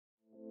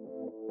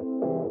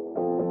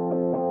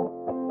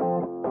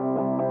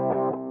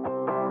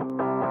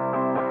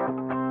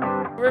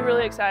We're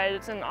really excited.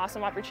 It's an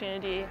awesome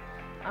opportunity.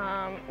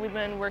 We've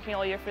been working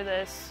all year for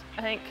this.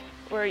 I think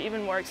we're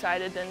even more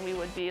excited than we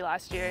would be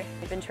last year.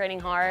 We've been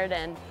training hard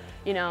and,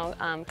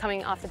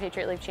 coming off the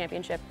Patriot League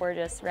Championship, we're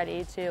just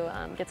ready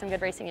to get some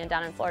good racing in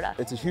down in Florida.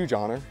 It's a huge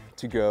honor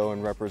to go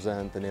and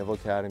represent the Naval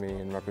Academy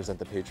and represent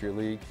the Patriot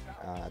League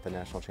at the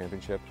National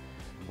Championship.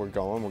 We're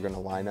going to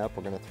line up,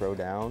 we're going to throw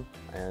down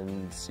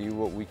and see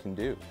what we can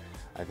do.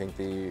 I think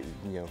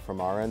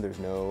from our end, there's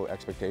no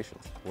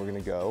expectations. We're going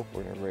to go,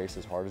 we're going to race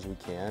as hard as we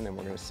can, and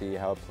we're going to see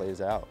how it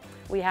plays out.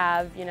 We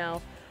have,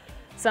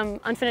 some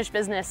unfinished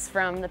business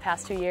from the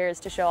past 2 years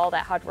to show all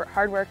that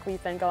hard work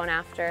we've been going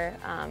after,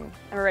 and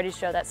we're ready to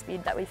show that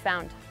speed that we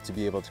found. To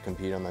be able to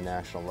compete on the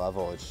national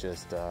level, it's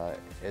just,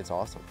 it's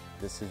awesome.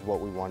 This is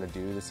what we want to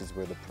do, this is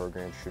where the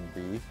program should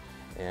be,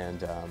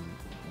 and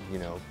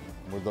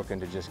we're looking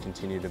to just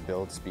continue to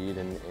build speed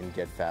and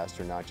get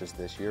faster, not just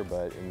this year,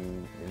 but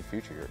in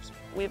future years.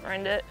 We've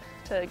earned it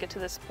to get to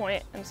this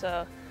point, and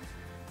so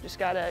just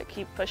gotta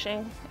keep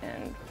pushing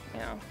and,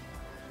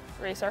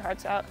 race our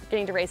hearts out.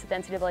 Getting to race at the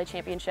NCAA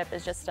Championship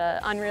is just an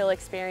unreal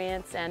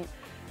experience, and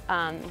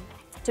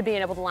to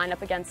being able to line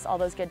up against all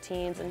those good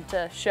teams and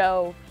to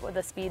show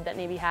the speed that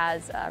Navy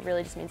has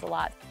really just means a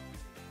lot.